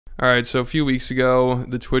All right, so a few weeks ago,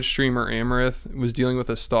 the Twitch streamer Amaranth was dealing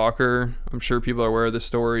with a stalker. I'm sure people are aware of the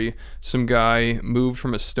story. Some guy moved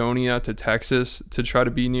from Estonia to Texas to try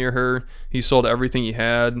to be near her. He sold everything he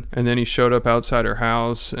had, and then he showed up outside her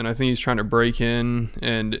house, and I think he's trying to break in,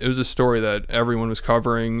 and it was a story that everyone was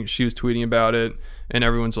covering. She was tweeting about it, and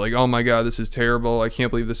everyone's like, oh my god, this is terrible. I can't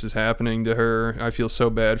believe this is happening to her. I feel so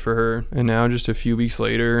bad for her. And now just a few weeks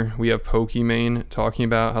later, we have Pokimane talking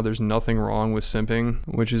about how there's nothing wrong with simping,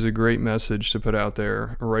 which is a great message to put out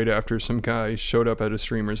there right after some guy showed up at a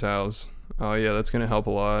streamer's house. Oh yeah, that's gonna help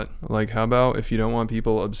a lot. Like, how about if you don't want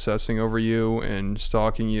people obsessing over you and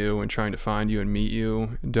stalking you and trying to find you and meet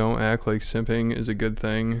you, don't act like simping is a good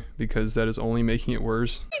thing, because that is only making it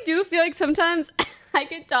worse. I do feel like sometimes I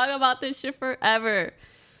could talk about this shit forever.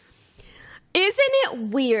 Isn't it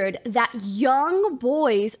weird that young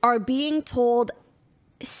boys are being told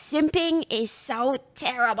simping is so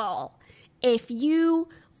terrible? If you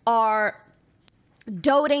are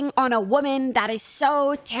doting on a woman, that is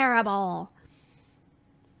so terrible.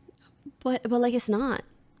 But like, it's not.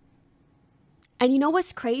 And you know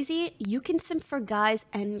what's crazy? You can simp for guys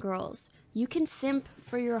and girls. You can simp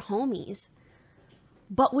for your homies.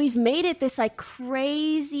 But we've made it this like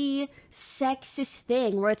crazy sexist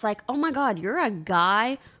thing where it's like, oh my god, you're a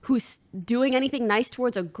guy who's doing anything nice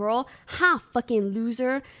towards a girl? Ha, fucking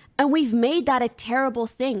loser. And we've made that a terrible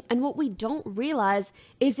thing. And what we don't realize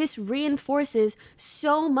is this reinforces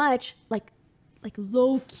so much like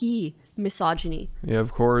low-key misogyny. Yeah,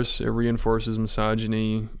 of course, it reinforces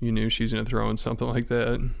misogyny. You knew she was going to throw in something like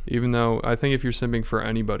that. Even though I think if you're simping for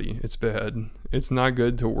anybody, it's bad. It's not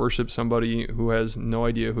good to worship somebody who has no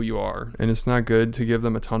idea who you are. And it's not good to give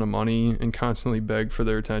them a ton of money and constantly beg for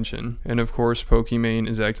their attention. And of course, Pokimane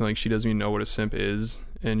is acting like she doesn't even know what a simp is.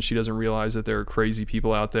 And she doesn't realize that there are crazy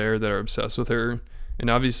people out there that are obsessed with her. And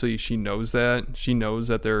obviously she knows that. She knows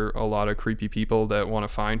that there are a lot of creepy people that want to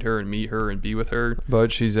find her and meet her and be with her.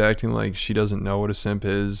 But she's acting like she doesn't know what a simp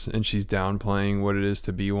is, and she's downplaying what it is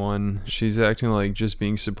to be one. She's acting like just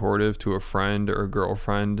being supportive to a friend or a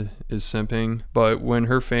girlfriend is simping. But when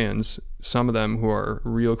her fans, some of them who are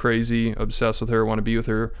real crazy, obsessed with her, want to be with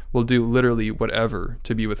her, will do literally whatever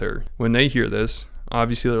to be with her. When they hear this,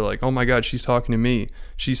 obviously they're like, oh my god, she's talking to me.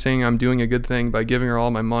 She's saying I'm doing a good thing by giving her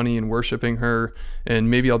all my money and worshiping her, and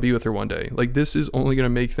maybe I'll be with her one day. Like, this is only going to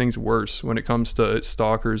make things worse when it comes to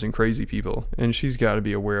stalkers and crazy people. And she's got to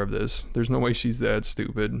be aware of this. There's no way she's that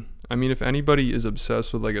stupid. I mean, if anybody is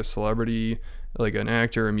obsessed with like a celebrity, like an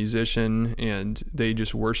actor, a musician, and they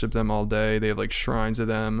just worship them all day, they have like shrines of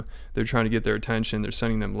them, they're trying to get their attention, they're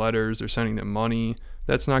sending them letters, they're sending them money,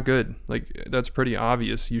 that's not good. Like, that's pretty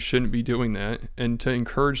obvious. You shouldn't be doing that, and to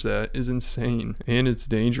encourage that is insane, and it's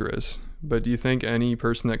dangerous. But do you think any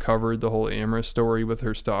person that covered the whole Amara story with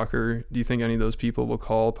her stalker, do you think any of those people will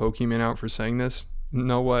call Pokimane out for saying this?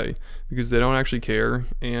 No way, because they don't actually care,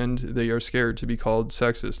 and they are scared to be called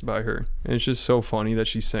sexist by her. And it's just so funny that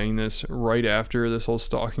she's saying this right after this whole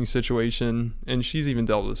stalking situation, and she's even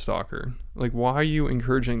dealt with a stalker. Like, why are you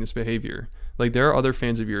encouraging this behavior? Like, there are other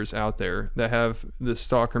fans of yours out there that have this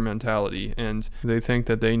stalker mentality, and they think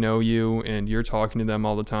that they know you and you're talking to them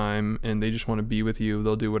all the time and they just want to be with you.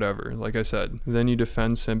 They'll do whatever, like I said. Then you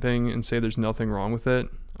defend simping and say there's nothing wrong with it.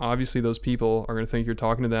 Obviously, those people are going to think you're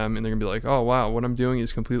talking to them, and they're going to be like, oh wow, what I'm doing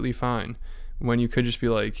is completely fine. When you could just be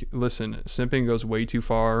like, listen, simping goes way too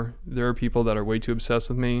far. There are people that are way too obsessed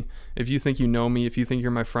with me. If you think you know me, if you think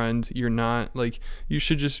you're my friend, you're not. Like, you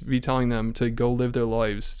should just be telling them to go live their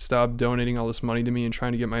lives. Stop donating all this money to me and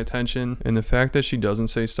trying to get my attention. And the fact that she doesn't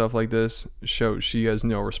say stuff like this shows she has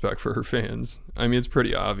no respect for her fans. I mean, it's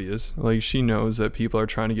pretty obvious. Like, she knows that people are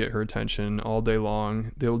trying to get her attention all day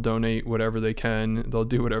long. They'll donate whatever they can. They'll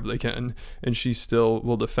do whatever they can. And she still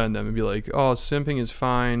will defend them and be like, oh, simping is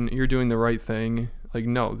fine. You're doing the right thing. Like,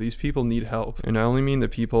 no, these people need help. And I only mean the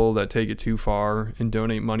people that take it too far and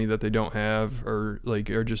donate money that they don't have, or like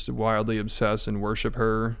are just wildly obsessed and worship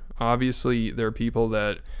her. Obviously, there are people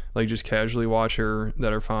that like just casually watch her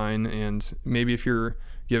that are fine, and maybe if you're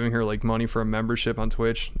giving her like money for a membership on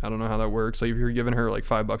Twitch, I don't know how that works. Like, if you're giving her like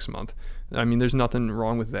 $5 a month, I mean, there's nothing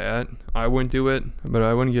wrong with that. I wouldn't do it, but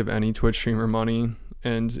I wouldn't give any Twitch streamer money.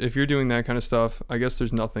 And if you're doing that kind of stuff, I guess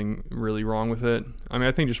there's nothing really wrong with it. I mean,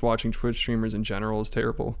 I think just watching Twitch streamers in general is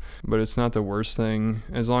terrible, but it's not the worst thing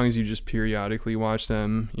as long as you just periodically watch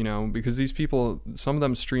them, you know, because these people, some of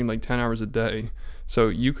them stream like 10 hours a day. So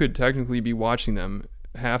you could technically be watching them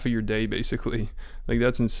half of your day, basically. Like,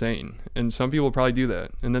 that's insane. And some people probably do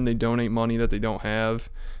that, and then they donate money that they don't have,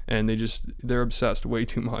 and they're obsessed way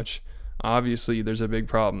too much. Obviously, there's a big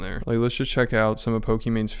problem there. Like, let's just check out some of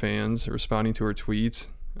Pokimane's fans responding to her tweets.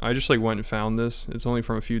 I just like went and found this. It's only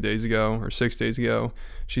from a few days ago or 6 days ago.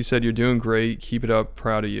 She said, "You're doing great. Keep it up.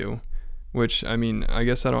 Proud of you." Which, I mean, I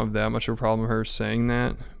guess I don't have that much of a problem with her saying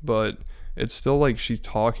that, but it's still like she's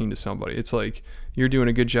talking to somebody. It's like, "You're doing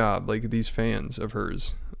a good job," like these fans of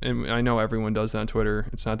hers. And I know everyone does that on Twitter.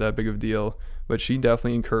 It's not that big of a deal, but she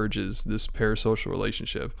definitely encourages this parasocial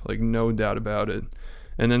relationship, like no doubt about it.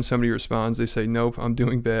 And then somebody responds, they say, "Nope, I'm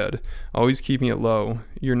doing bad. Always keeping it low.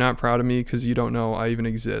 You're not proud of me because you don't know I even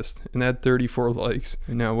exist." And that 34 likes.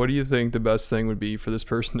 Now, what do you think the best thing would be for this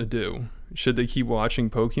person to do? Should they keep watching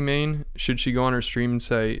Pokimane? Should she go on her stream and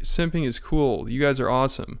say, "Simping is cool. You guys are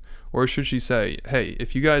awesome"? Or should she say, "Hey,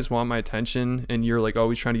 if you guys want my attention and you're like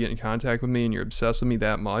always trying to get in contact with me and you're obsessed with me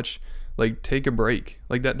that much, like take a break."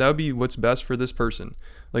 Like that would be what's best for this person.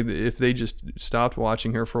 Like if they just stopped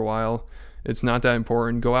watching her for a while, it's not that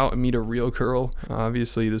important. Go out and meet a real girl.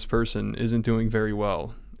 Obviously, this person isn't doing very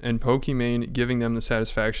well. And Pokimane giving them the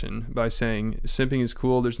satisfaction by saying, "Simping is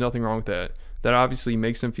cool, there's nothing wrong with that." That obviously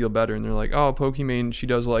makes them feel better. And they're like, "Oh, Pokimane, she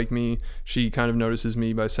does like me. She kind of notices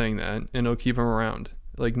me by saying that." And it'll keep them around.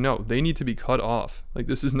 Like, no, they need to be cut off. Like,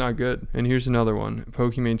 this is not good. And here's another one.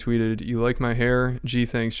 Pokimane tweeted, "You like my hair? Gee,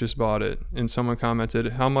 thanks, just bought it." And someone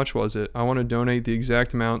commented, "How much was it? I want to donate the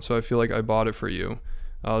exact amount so I feel like I bought it for you."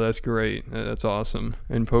 Oh, that's great. That's awesome.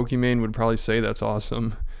 And Pokimane would probably say that's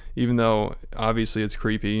awesome, even though obviously it's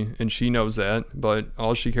creepy and she knows that, but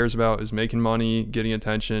all she cares about is making money, getting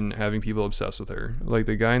attention, having people obsessed with her. Like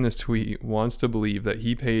the guy in this tweet wants to believe that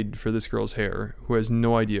he paid for this girl's hair, who has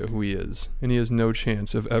no idea who he is, and he has no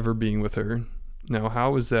chance of ever being with her. Now,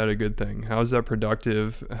 how is that a good thing? How is that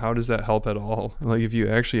productive? How does that help at all? Like, if you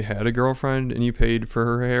actually had a girlfriend and you paid for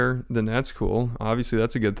her hair, then that's cool. Obviously,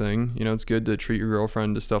 that's a good thing. You know, it's good to treat your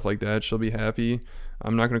girlfriend to stuff like that. She'll be happy.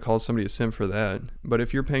 I'm not going to call somebody a simp for that. But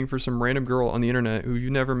if you're paying for some random girl on the internet who you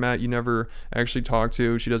never met, you never actually talked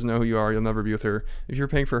to, she doesn't know who you are, you'll never be with her. If you're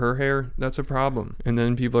paying for her hair, that's a problem. And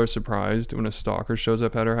then people are surprised when a stalker shows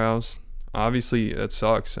up at her house. Obviously, that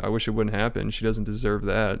sucks. I wish it wouldn't happen. She doesn't deserve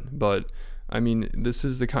that. But I mean, this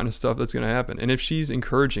is the kind of stuff that's going to happen. And if she's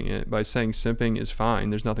encouraging it by saying simping is fine,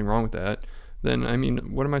 there's nothing wrong with that, then, I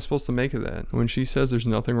mean, what am I supposed to make of that? When she says there's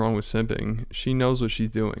nothing wrong with simping, she knows what she's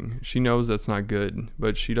doing. She knows that's not good,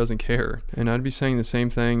 but she doesn't care. And I'd be saying the same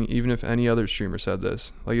thing even if any other streamer said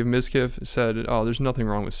this. Like if Miskiff said, "Oh, there's nothing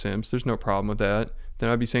wrong with simps, there's no problem with that,"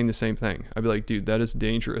 then I'd be saying the same thing. I'd be like, "Dude, that is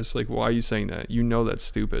dangerous. Like, why are you saying that? You know that's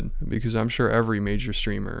stupid." Because I'm sure every major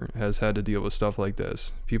streamer has had to deal with stuff like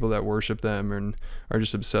this. People that worship them and are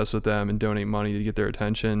just obsessed with them and donate money to get their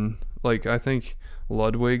attention. Like, I think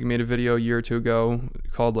Ludwig made a video a year or two ago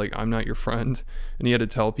called like "I'm Not Your Friend," and he had to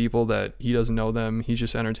tell people that he doesn't know them, he's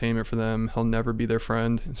just entertainment for them, he'll never be their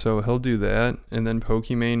friend. So he'll do that. And then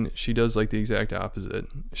Pokimane, she does like the exact opposite.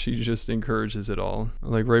 She just encourages it all.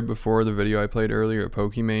 Like right before the video I played earlier at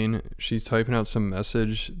Pokimane, she's typing out some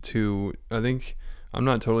message to, I'm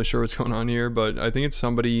not totally sure what's going on here, but I think it's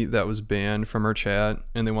somebody that was banned from her chat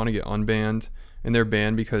and they want to get unbanned, and they're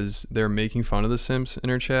banned because they're making fun of the simps in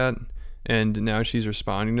her chat. And now she's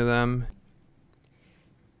responding to them.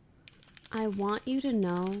 I want you to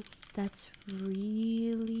know that's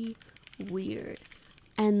really weird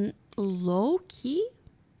and low-key.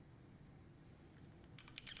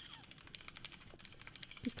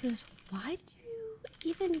 Because why do you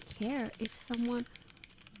even care if someone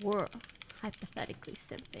were hypothetically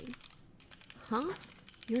simping? Huh?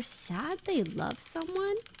 You're sad they love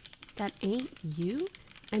someone that ain't you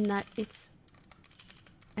and that it's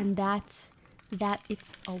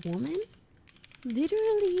a woman?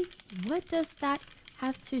 Literally, what does that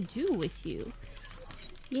have to do with you?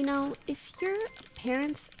 You know, if your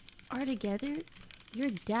parents are together, your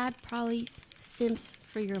dad probably simps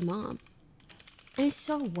for your mom. And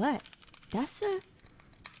so what? That's a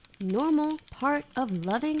normal part of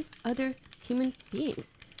loving other human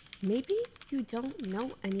beings. Maybe you don't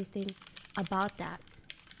know anything about that.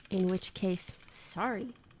 In which case,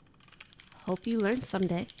 sorry. Hope you learn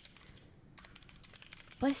someday.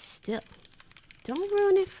 But still, don't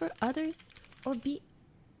ruin it for others or be...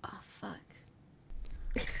 Oh, fuck.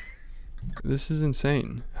 This is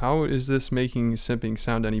insane. How is this making simping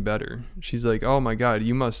sound any better? She's like, "Oh my god,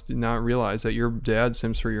 you must not realize that your dad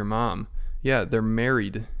simps for your mom." Yeah, they're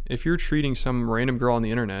married. If you're treating some random girl on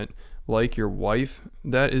the internet like your wife,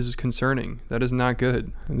 that is concerning. That is not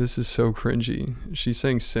good. This is so cringy. She's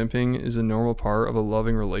saying simping is a normal part of a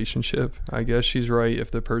loving relationship. I guess she's right if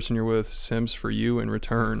the person you're with simps for you in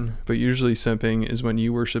return. But usually simping is when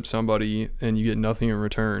you worship somebody and you get nothing in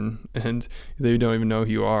return and they don't even know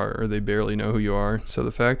who you are, or they barely know who you are. So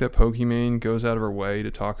the fact that Pokimane goes out of her way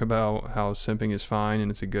to talk about how simping is fine and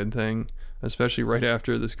it's a good thing, especially right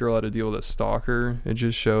after this girl had to deal with a stalker. It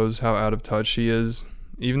just shows how out of touch she is.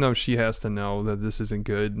 Even though she has to know that this isn't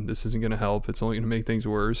good, this isn't going to help, it's only going to make things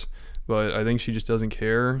worse. But I think she just doesn't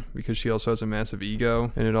care because she also has a massive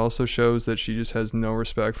ego. And it also shows that she just has no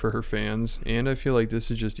respect for her fans. And I feel like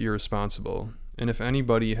this is just irresponsible. And if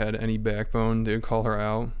anybody had any backbone, they would call her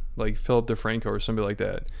out, like Philip DeFranco or somebody like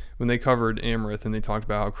that. When they covered Amrith and they talked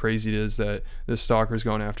about how crazy it is that this stalker's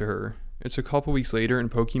going after her. It's a couple weeks later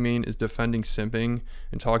and Pokimane is defending simping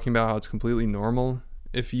and talking about how it's completely normal.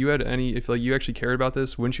 If you actually cared about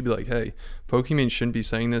this, wouldn't you be like, hey, Pokimane shouldn't be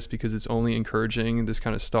saying this because it's only encouraging this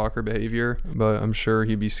kind of stalker behavior? But I'm sure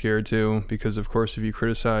he'd be scared too, because of course if you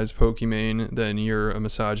criticize Pokimane, then you're a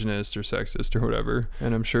misogynist or sexist or whatever.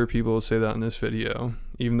 And I'm sure people will say that in this video,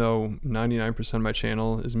 even though 99% of my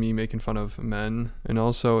channel is me making fun of men. And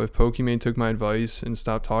also, if Pokimane took my advice and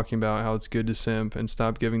stopped talking about how it's good to simp and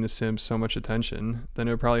stopped giving the simps so much attention, then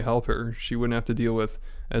it would probably help her. She wouldn't have to deal with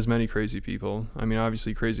as many crazy people. I mean,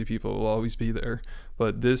 obviously crazy people will always be there,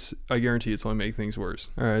 but this, I guarantee it's only make things worse.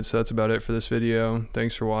 Alright, so that's about it for this video.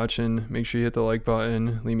 Thanks for watching. Make sure you hit the like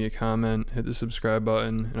button, leave me a comment, hit the subscribe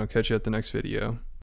button, and I'll catch you at the next video.